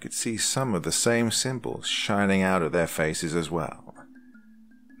soon I could see some of the same symbols shining out of their faces as well.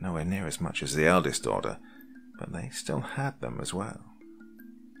 Nowhere near as much as the eldest daughter, but they still had them as well.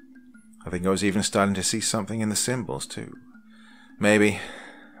 I think I was even starting to see something in the symbols too. Maybe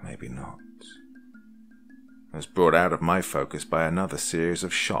not. I was brought out of my focus by another series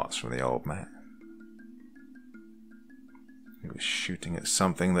of shots from the old man. He was shooting at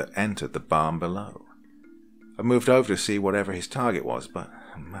something that entered the barn below. I moved over to see whatever his target was, but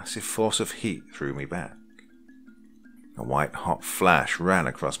a massive force of heat threw me back. A white-hot flash ran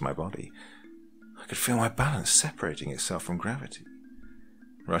across my body. I could feel my balance separating itself from gravity.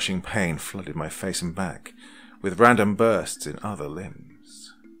 Rushing pain flooded my face and back, with random bursts in other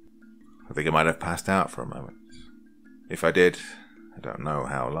limbs. I think I might have passed out for a moment. If I did, I don't know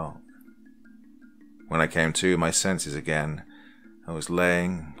how long. When I came to my senses again, I was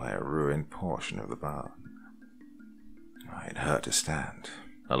laying by a ruined portion of the barn. It hurt to stand.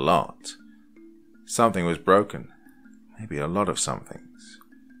 A lot. Something was broken. Maybe a lot of somethings.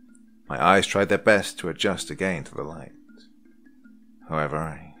 My eyes tried their best to adjust again to the light. However,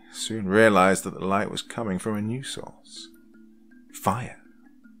 I soon realized that the light was coming from a new source. Fire.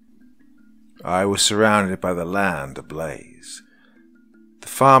 I was surrounded by the land ablaze. The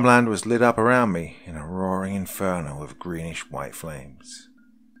farmland was lit up around me in a roaring inferno of greenish-white flames.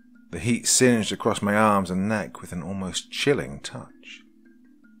 The heat singed across my arms and neck with an almost chilling touch.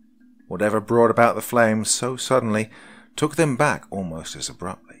 Whatever brought about the flames so suddenly took them back almost as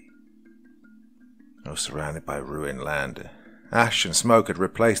abruptly. I was surrounded by ruined land. Ash and smoke had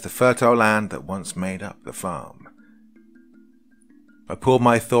replaced the fertile land that once made up the farm. I pulled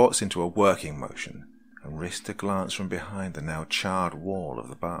my thoughts into a working motion and risked a glance from behind the now charred wall of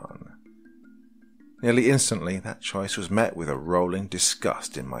the barn. Nearly instantly, that choice was met with a rolling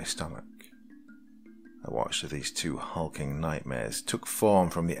disgust in my stomach. I watched as these two hulking nightmares took form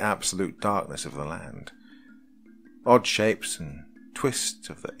from the absolute darkness of the land. Odd shapes and twists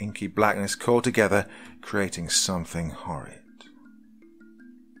of the inky blackness called together, creating something horrid.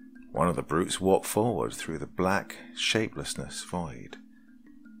 One of the brutes walked forward through the black, shapelessness void.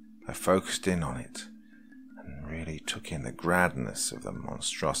 I focused in on it and really took in the grandness of the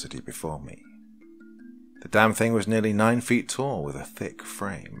monstrosity before me. The damn thing was nearly 9 feet tall with a thick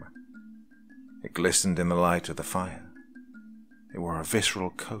frame. It glistened in the light of the fire. It wore a visceral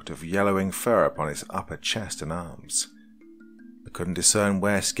coat of yellowing fur upon its upper chest and arms. I couldn't discern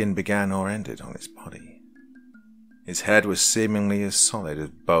where skin began or ended on its body. Its head was seemingly as solid as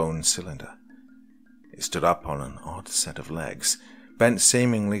bone cylinder. It stood up on an odd set of legs, bent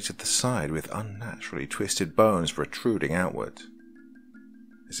seemingly to the side with unnaturally twisted bones protruding outward.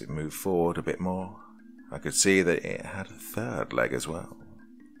 As it moved forward a bit more, I could see that it had a third leg as well.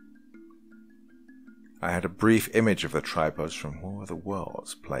 I had a brief image of the tripods from War of the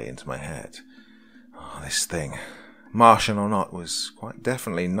Worlds play into my head. This thing, Martian or not, was quite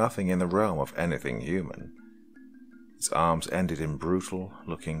definitely nothing in the realm of anything human. Its arms ended in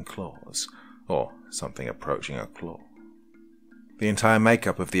brutal-looking claws, or something approaching a claw. The entire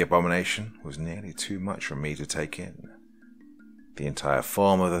makeup of the abomination was nearly too much for me to take in. The entire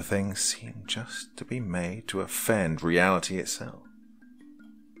form of the thing seemed just to be made to offend reality itself.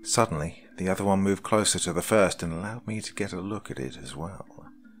 Suddenly, the other one moved closer to the first and allowed me to get a look at it as well.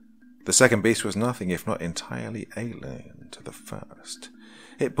 The second beast was nothing if not entirely alien to the first.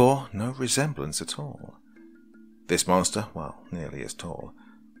 It bore no resemblance at all. This monster, while nearly as tall,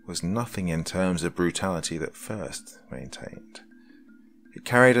 was nothing in terms of brutality that first maintained. It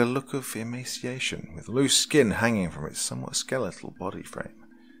carried a look of emaciation, with loose skin hanging from its somewhat skeletal body frame.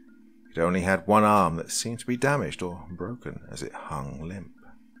 It only had one arm that seemed to be damaged or broken as it hung limp.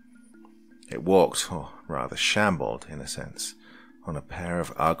 It walked, or rather shambled in a sense, on a pair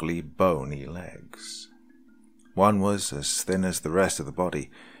of ugly, bony legs. One was as thin as the rest of the body,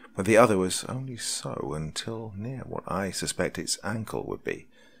 but the other was only so until near what I suspect its ankle would be.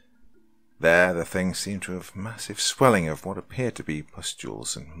 There the thing seemed to have massive swelling of what appeared to be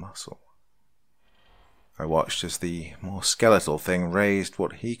pustules and muscle. I watched as the more skeletal thing raised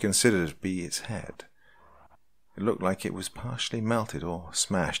what he considered to be its head. It looked like it was partially melted or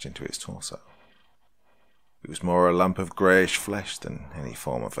smashed into its torso. It was more a lump of greyish flesh than any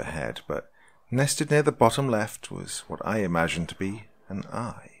form of a head, but nested near the bottom left was what I imagined to be an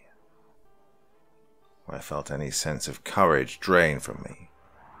eye. I felt any sense of courage drain from me.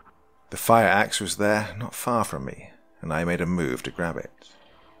 The fire axe was there, not far from me, and I made a move to grab it.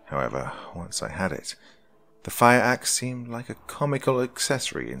 However, once I had it, the fire axe seemed like a comical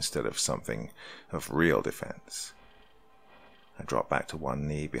accessory instead of something of real defense. I dropped back to one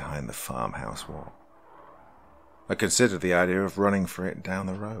knee behind the farmhouse wall. I considered the idea of running for it down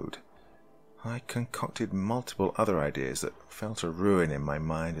the road. I concocted multiple other ideas that fell to ruin in my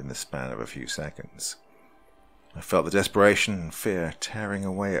mind in the span of a few seconds. I felt the desperation and fear tearing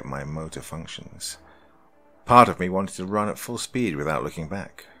away at my motor functions. Part of me wanted to run at full speed without looking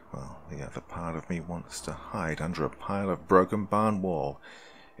back, while the other part of me wants to hide under a pile of broken barn wall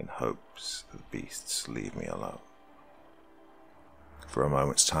in hopes that the beasts leave me alone. For a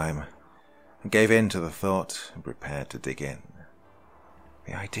moment's time, I gave in to the thought and prepared to dig in.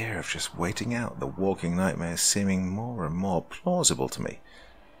 The idea of just waiting out the walking nightmares seeming more and more plausible to me.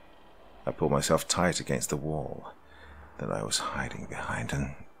 I pulled myself tight against the wall that I was hiding behind,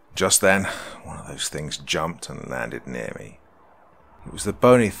 and just then, one of those things jumped and landed near me. It was the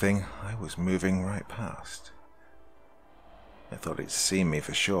bony thing I was moving right past. I thought it'd seen me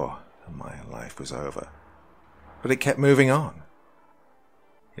for sure, and my life was over. But it kept moving on.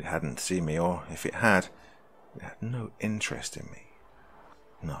 It hadn't seen me, or if it had no interest in me.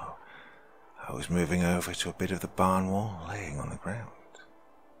 No, I was moving over to a bit of the barn wall laying on the ground.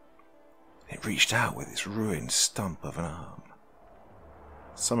 It reached out with its ruined stump of an arm.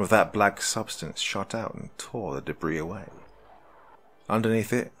 Some of that black substance shot out and tore the debris away.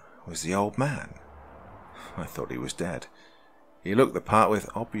 Underneath it was the old man. I thought he was dead. He looked the part with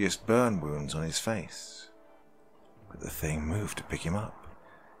obvious burn wounds on his face. But the thing moved to pick him up.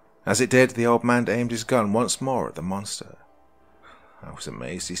 As it did, the old man aimed his gun once more at the monster. I was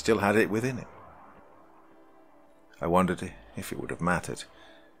amazed he still had it within him. I wondered if it would have mattered.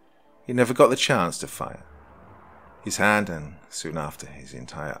 He never got the chance to fire. His hand, and soon after his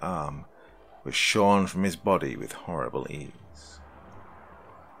entire arm, was shorn from his body with horrible ease.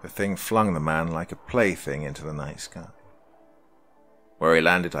 The thing flung the man like a plaything into the night sky. Where he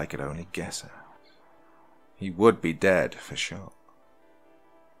landed I could only guess at. He would be dead for sure.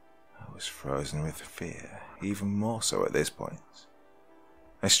 I was frozen with fear, even more so at this point.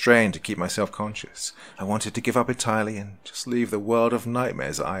 I strained to keep myself conscious. I wanted to give up entirely and just leave the world of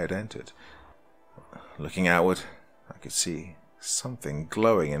nightmares I had entered. Looking outward, I could see something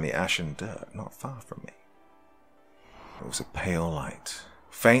glowing in the ashen dirt not far from me. It was a pale light,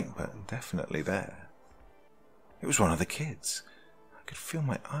 faint but definitely there. It was one of the kids. I could feel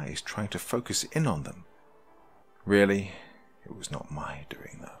my eyes trying to focus in on them. Really, it was not my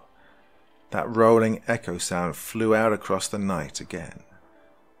doing, though. That rolling echo sound flew out across the night again.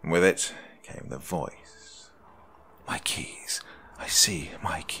 And with it came the voice. "My keys! I see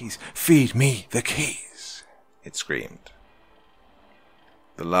my keys! Feed me the keys!" it screamed.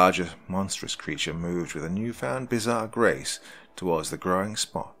 The larger, monstrous creature moved with a newfound bizarre grace towards the growing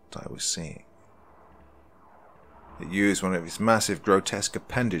spot I was seeing. It used one of its massive, grotesque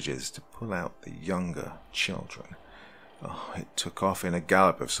appendages to pull out the younger children. It took off in a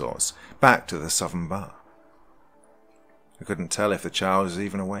gallop of sorts, back to the southern bar. I couldn't tell if the child was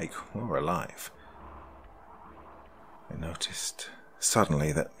even awake or alive. I noticed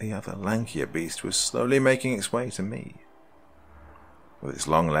suddenly that the other lankier beast was slowly making its way to me. With its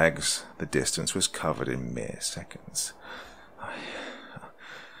long legs, the distance was covered in mere seconds.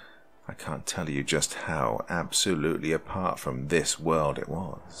 I can't tell you just how absolutely apart from this world it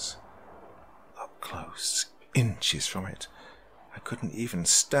was. Up close, inches from it, I couldn't even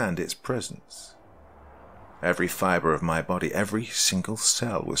stand its presence. Every fibre of my body, every single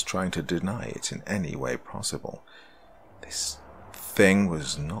cell was trying to deny it in any way possible. This thing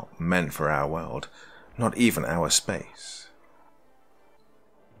was not meant for our world, not even our space.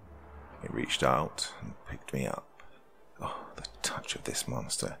 It reached out and picked me up. Oh, the touch of this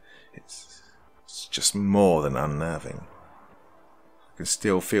monster. It's just more than unnerving. I can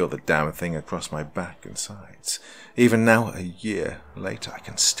still feel the damn thing across my back and sides. Even now, a year later, I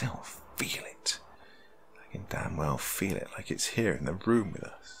can still feel it. I can damn well feel it like it's here in the room with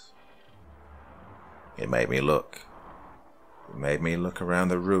us. It made me look. It made me look around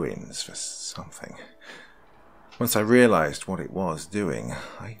the ruins for something. Once I realized what it was doing,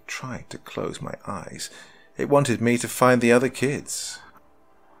 I tried to close my eyes. It wanted me to find the other kids.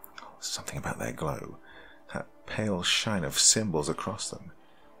 Something about their glow, that pale shine of symbols across them.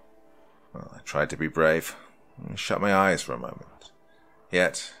 Well, I tried to be brave and shut my eyes for a moment.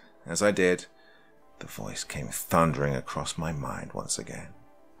 Yet, as I did, the voice came thundering across my mind once again.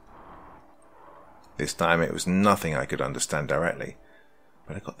 This time it was nothing I could understand directly,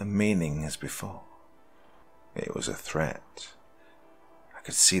 but I got the meaning as before. It was a threat. I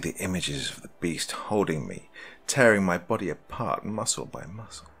could see the images of the beast holding me, tearing my body apart muscle by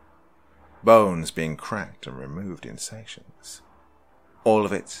muscle. Bones being cracked and removed in sections. All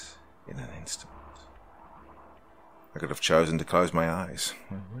of it in an instant. I could have chosen to close my eyes.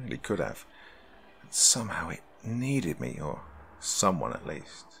 I really could have. But somehow it needed me, or someone at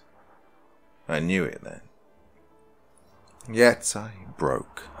least. I knew it then. Yet I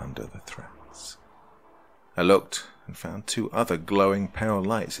broke under the threats. I looked and found 2 other glowing pale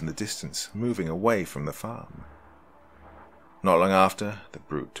lights in the distance, moving away from the farm. Not long after, the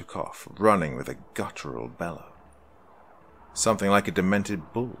brute took off, running with a guttural bellow. Something like a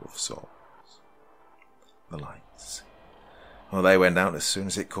demented bull of sorts. The lights. Well, they went out as soon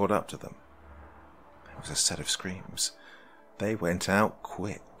as it caught up to them. There was a set of screams. They went out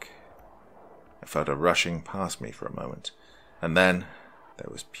quick. I felt a rushing past me for a moment, and then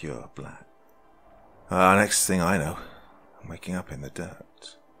there was pure black. Next thing I know, I'm waking up in the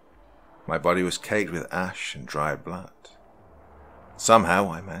dirt. My body was caked with ash and dry blood.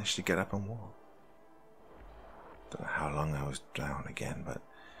 Somehow I managed to get up and walk. Don't know how long I was down again, but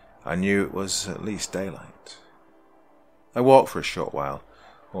I knew it was at least daylight. I walked for a short while,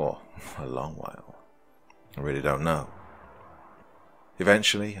 or a long while. I really don't know.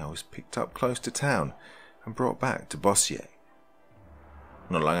 Eventually I was picked up close to town and brought back to Bossier.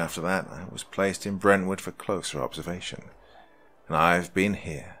 Not long after that I was placed in Brentwood for closer observation, and I've been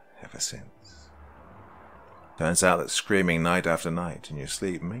here ever since. Turns out that screaming night after night in your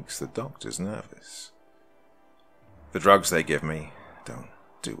sleep makes the doctors nervous. The drugs they give me don't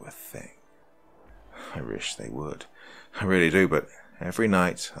do a thing. I wish they would. I really do, but every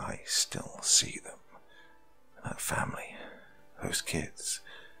night I still see them. That family, those kids.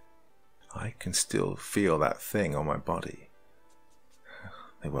 I can still feel that thing on my body.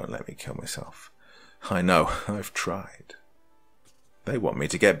 They won't let me kill myself. I know, I've tried. They want me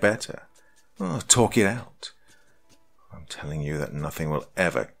to get better. Oh, talk it out. I'm telling you that nothing will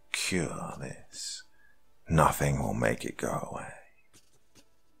ever cure this. Nothing will make it go away.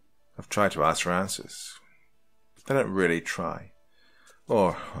 I've tried to ask for answers. They don't really try.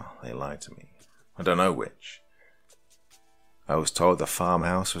 Or, well, they lie to me. I don't know which. I was told the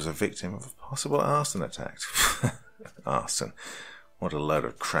farmhouse was a victim of a possible arson attack. Arson. What a load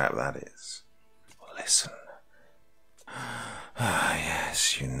of crap that is. Listen.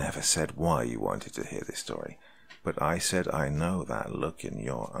 Yes, you never said why you wanted to hear this story. But I said I know that look in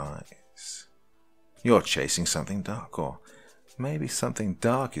your eyes. You're chasing something dark, or maybe something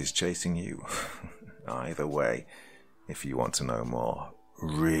dark is chasing you. Either way, if you want to know more,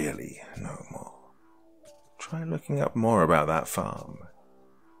 really know more, try looking up more about that farm.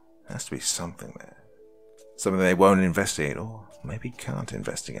 There has to be something there. Something they won't investigate, or maybe can't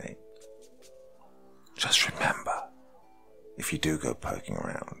investigate. Just remember, if you do go poking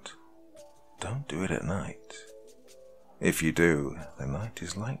around, don't do it at night. If you do, the night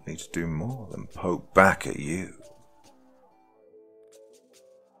is likely to do more than poke back at you.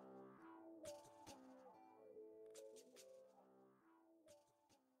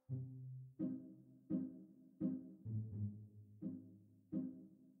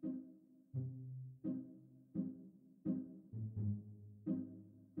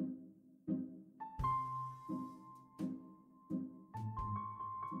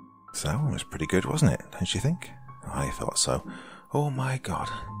 So that one was pretty good, wasn't it? Don't you think? I thought so. Oh my God.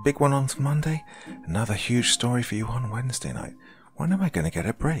 Big one on Monday. Another huge story for you on Wednesday night. When am I going to get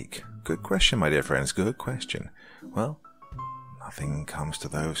a break? Good question, my dear friends. Good question. Well, nothing comes to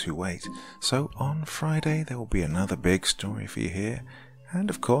those who wait. So on Friday, there will be another big story for you here. And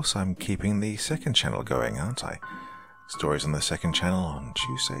of course, I'm keeping the second channel going, aren't I? Stories on the second channel on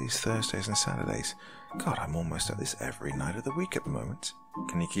Tuesdays, Thursdays, and Saturdays. God, I'm almost at this every night of the week at the moment.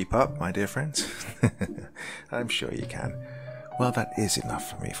 Can you keep up, my dear friends? I'm sure you can. Well, that is enough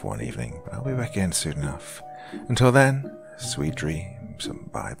for me for one evening, but I'll be back again soon enough. Until then, Sweet dreams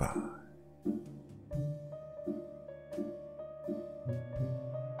and bye-bye.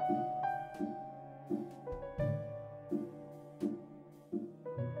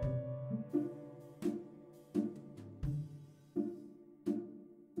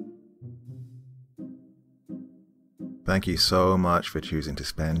 Thank you so much for choosing to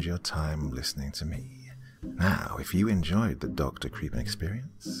spend your time listening to me. Now, if you enjoyed the Dr. Creepin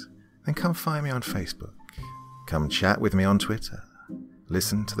experience, then come find me on Facebook. Come chat with me on Twitter.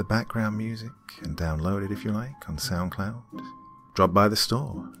 Listen to the background music and download it if you like on SoundCloud. Drop by the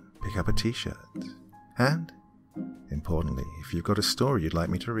store, pick up a t-shirt. And, importantly, if you've got a story you'd like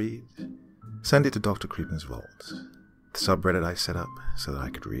me to read, send it to Dr. Creepin's Vault, the subreddit I set up so that I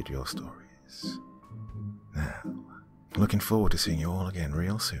could read your stories. Now, looking forward to seeing you all again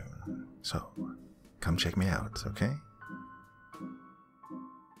real soon. So, come check me out, okay?